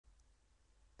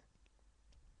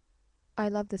I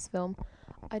love this film.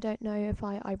 I don't know if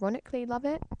I ironically love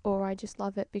it or I just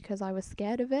love it because I was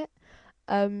scared of it.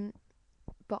 Um,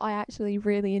 but I actually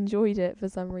really enjoyed it for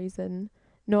some reason.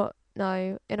 Not,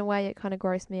 no, in a way it kind of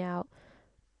grossed me out,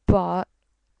 but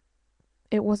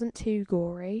it wasn't too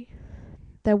gory.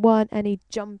 There weren't any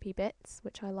jumpy bits,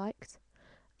 which I liked.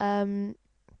 Um,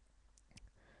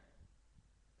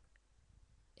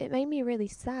 it made me really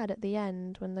sad at the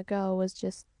end when the girl was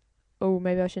just, oh,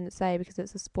 maybe I shouldn't say because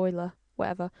it's a spoiler,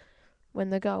 whatever. When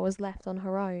the girl was left on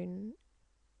her own,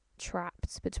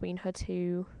 trapped between her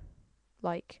two,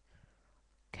 like,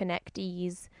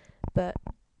 connectees. But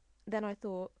then I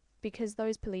thought, because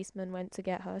those policemen went to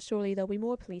get her, surely there'll be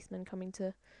more policemen coming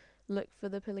to look for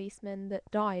the policeman that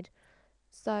died.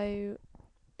 So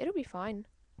it'll be fine.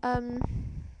 Um,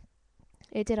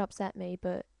 it did upset me,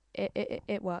 but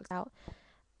it worked out.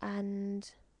 And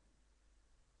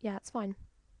yeah, it's fine.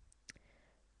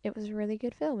 It was a really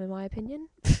good film, in my opinion.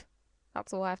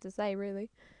 That's all I have to say, really.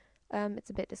 It's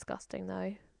a bit disgusting,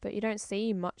 though. But you don't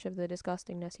see much of the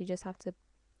disgustingness, you just have to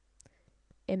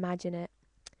imagine it.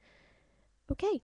 Okay.